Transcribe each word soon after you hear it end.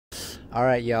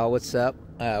Alright y'all, what's up?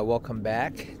 Welcome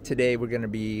back. Today we're going to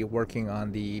be working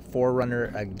on the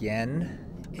Forerunner again,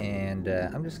 and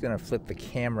I'm just going to flip the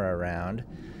camera around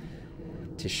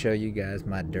to show you guys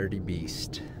my dirty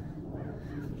beast.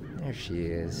 There she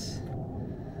is.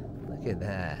 Look at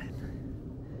that.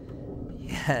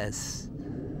 Yes,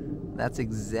 that's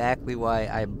exactly why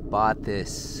I bought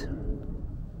this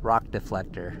rock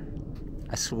deflector.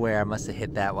 I swear I must have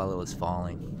hit that while it was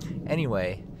falling.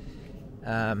 Anyway,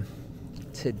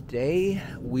 today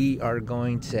we are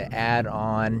going to add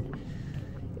on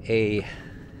a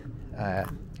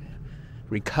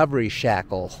recovery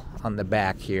shackle on the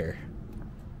back here,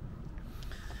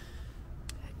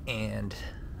 and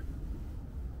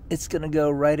it's gonna go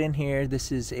right in here.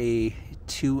 This is a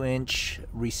 2-inch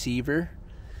receiver,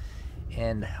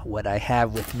 and what I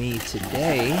have with me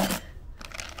today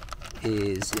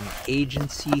is an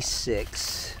Agency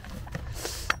 6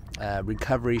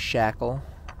 recovery shackle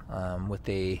with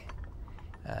a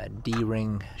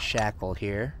D-ring shackle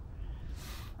here,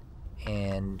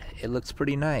 and it looks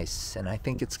pretty nice, and I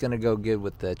think it's gonna go good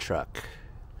with the truck.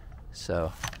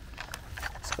 So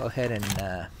let's go ahead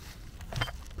and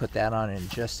put that on in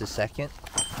just a second.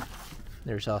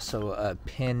 There's also a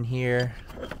pin here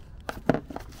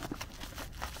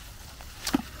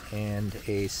and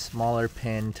a smaller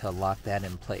pin to lock that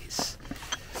in place.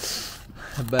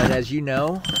 But as you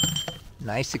know,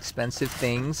 nice expensive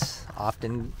things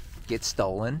often get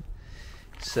stolen.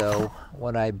 So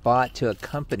what I bought to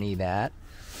accompany that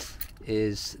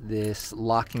is this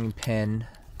locking pin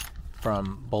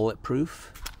from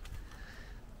Bulletproof.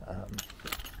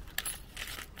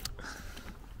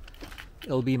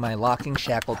 It'll be my locking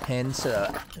shackle pin,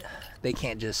 so they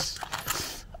can't just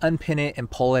unpin it and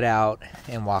pull it out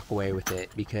and walk away with it,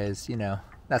 because, you know,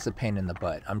 that's a pain in the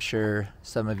butt. I'm sure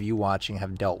some of you watching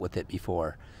have dealt with it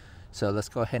before. So let's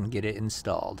go ahead and get it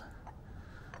installed.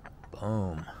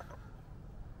 Boom.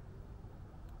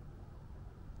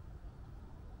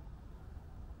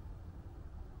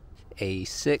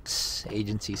 A6,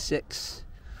 Agency 6.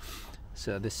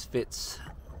 So this fits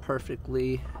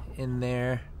perfectly in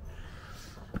there.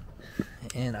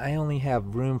 And I only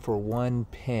have room for one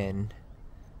pin.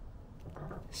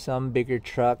 Some bigger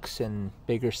trucks and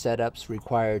bigger setups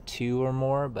require 2 or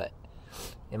more, but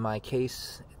in my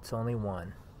case, it's only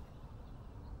 1.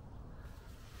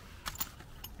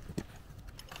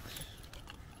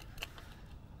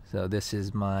 So this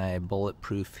is my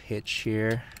Bulletproof hitch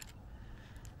here,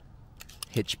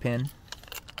 hitch pin.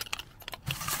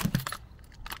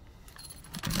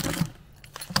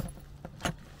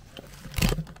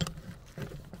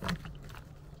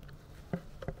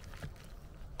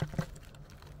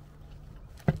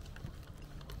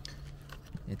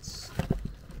 It's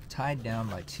tied down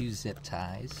by 2 zip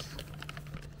ties.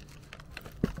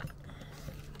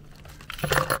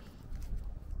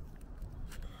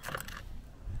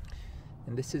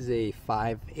 And this is a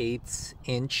 5/8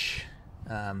 inch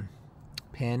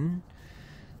pin.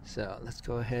 So let's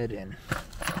go ahead and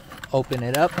open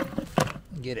it up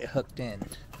and get it hooked in.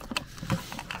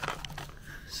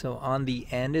 So on the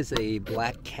end is a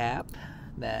black cap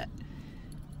that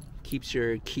keeps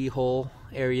your keyhole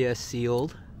area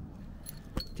sealed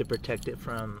to protect it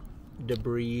from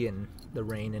debris and the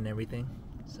rain and everything.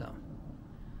 So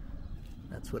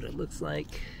that's what it looks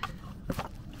like.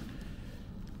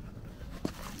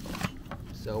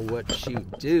 So what you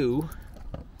do,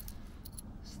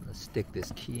 let's stick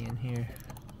this key in here.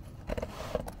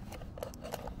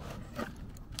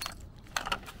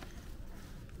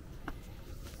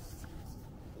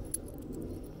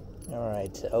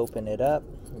 Alright, to open it up,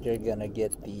 you're gonna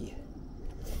get the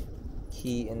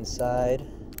key inside,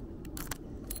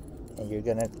 and you're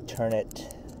gonna turn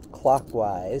it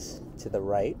clockwise to the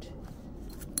right.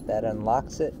 That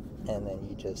unlocks it, and then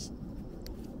you just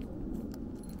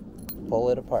pull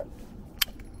it apart.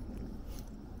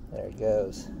 There it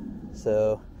goes.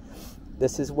 So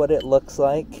this is what it looks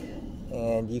like,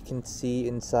 and you can see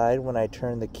inside when I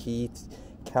turn the key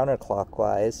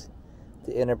counterclockwise,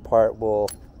 the inner part will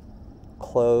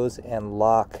close and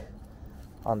lock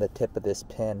on the tip of this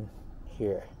pin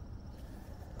here.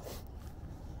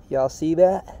 Y'all see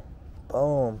that?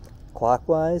 Boom.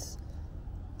 Clockwise,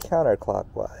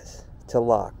 counterclockwise to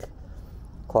lock,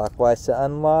 clockwise to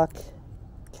unlock,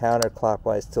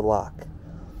 counterclockwise to lock.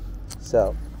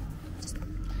 So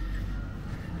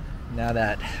now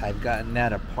that I've gotten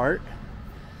that apart,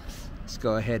 let's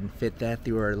go ahead and fit that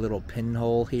through our little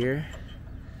pinhole here.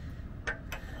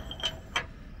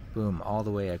 Boom, all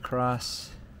the way across.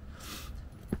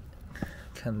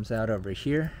 Comes out over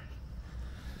here.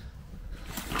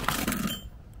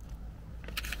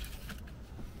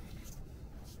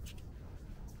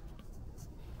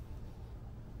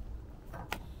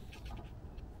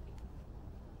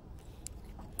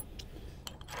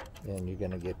 Then you're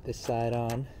going to get this side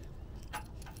on.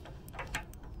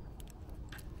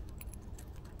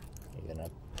 You're going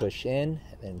to push in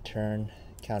and then turn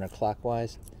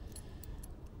counterclockwise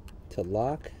to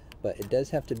lock, but it does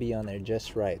have to be on there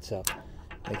just right, so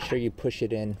make sure you push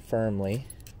it in firmly.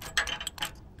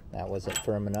 That wasn't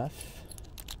firm enough.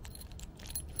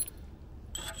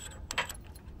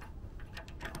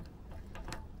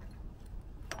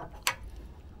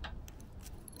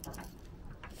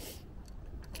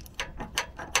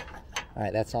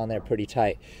 Alright, that's on there pretty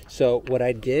tight. So what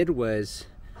I did was,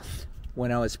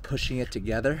 when I was pushing it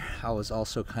together, I was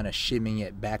also kind of shimming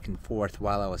it back and forth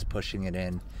while I was pushing it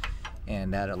in,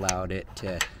 and that allowed it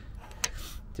to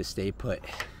stay put.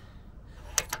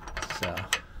 So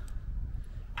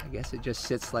I guess it just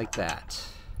sits like that.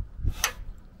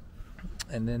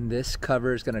 And then this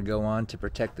cover is going to go on to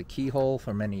protect the keyhole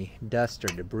from any dust or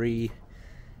debris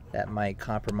that might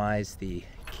compromise the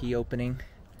key opening.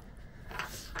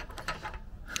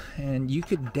 And you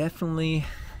could definitely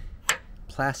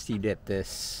plasti dip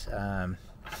this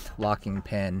locking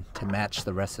pin to match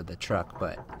the rest of the truck,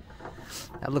 but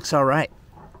that looks all right.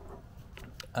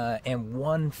 And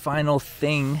one final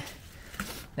thing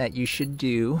that you should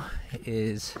do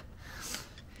is,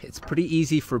 it's pretty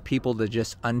easy for people to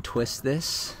just untwist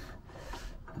this,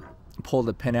 pull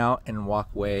the pin out, and walk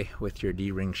away with your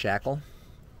D-ring shackle,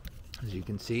 as you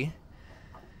can see.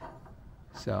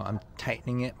 So I'm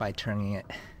tightening it by turning it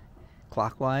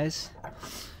clockwise,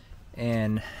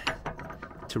 and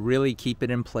to really keep it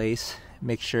in place,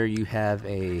 make sure you have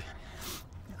a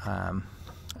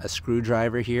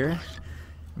screwdriver here,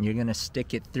 and you're gonna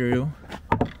stick it through.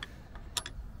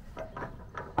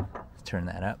 Turn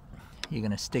that up. You're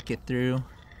gonna stick it through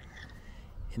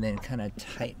and then kind of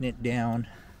tighten it down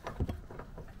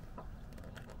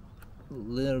a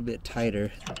little bit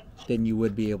tighter than you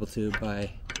would be able to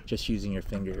by just using your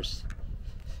fingers.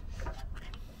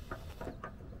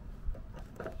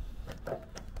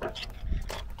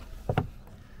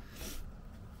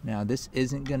 Now this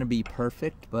isn't going to be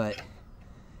perfect, but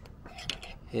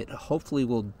it hopefully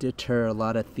will deter a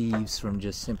lot of thieves from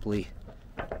just simply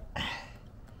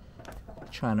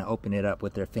trying to open it up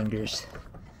with their fingers.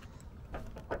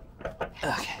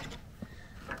 Okay.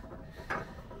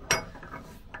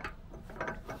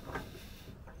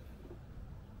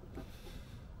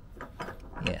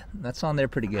 Yeah, that's on there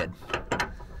pretty good.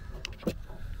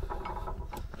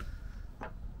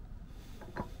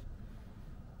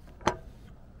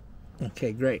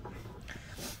 Okay, great.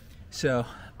 So,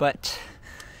 but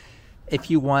if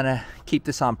you want to keep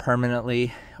this on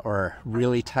permanently or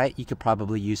really tight, you could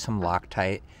probably use some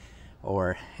Loctite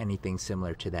or anything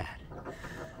similar to that.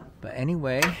 But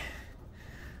anyway,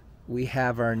 we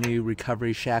have our new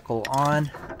recovery shackle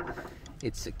on.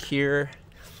 It's secure.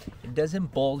 It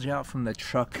doesn't bulge out from the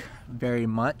truck very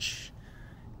much.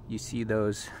 You see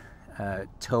those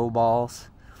toe balls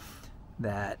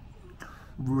that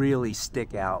really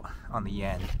stick out on the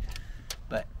end,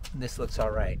 but this looks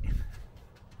all right.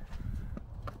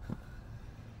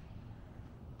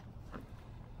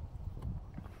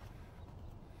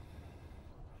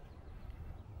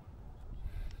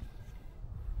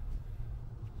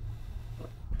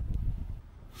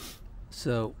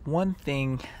 So one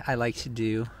thing I like to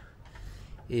do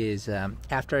is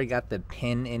after I got the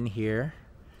pin in here,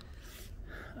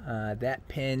 that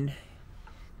pin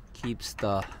keeps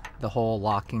the whole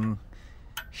locking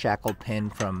shackle pin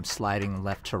from sliding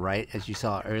left to right, as you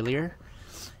saw earlier.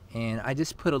 And I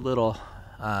just put a little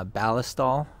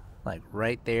ballistol like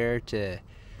right there to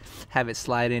have it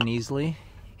slide in easily.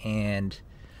 And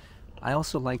I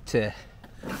also like to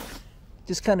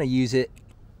just kind of use it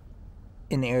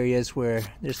in areas where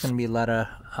there's going to be a lot of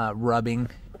rubbing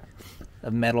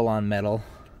of metal on metal.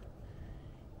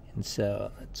 And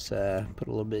so let's put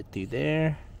a little bit through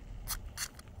there.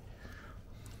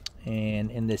 And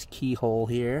in this keyhole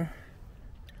here.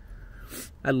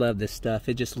 I love this stuff.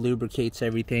 It just lubricates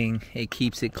everything. It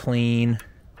keeps it clean.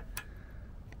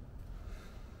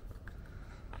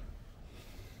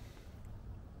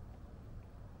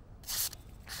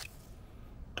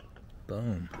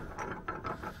 Boom.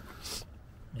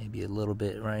 Maybe a little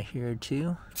bit right here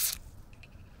too.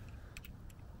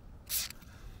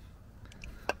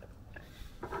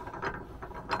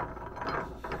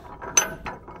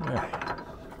 There.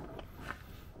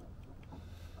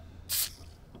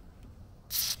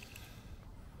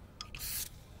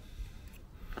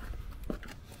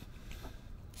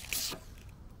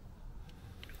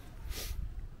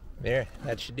 There,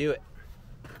 that should do it.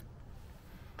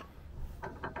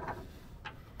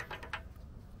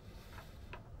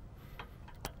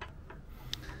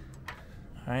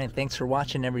 All right, thanks for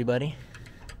watching, everybody.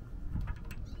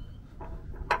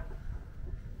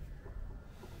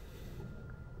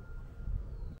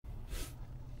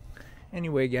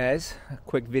 Anyway, guys, a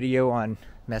quick video on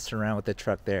messing around with the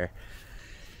truck there.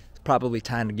 It's probably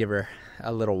time to give her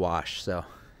a little wash, so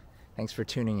thanks for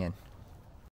tuning in.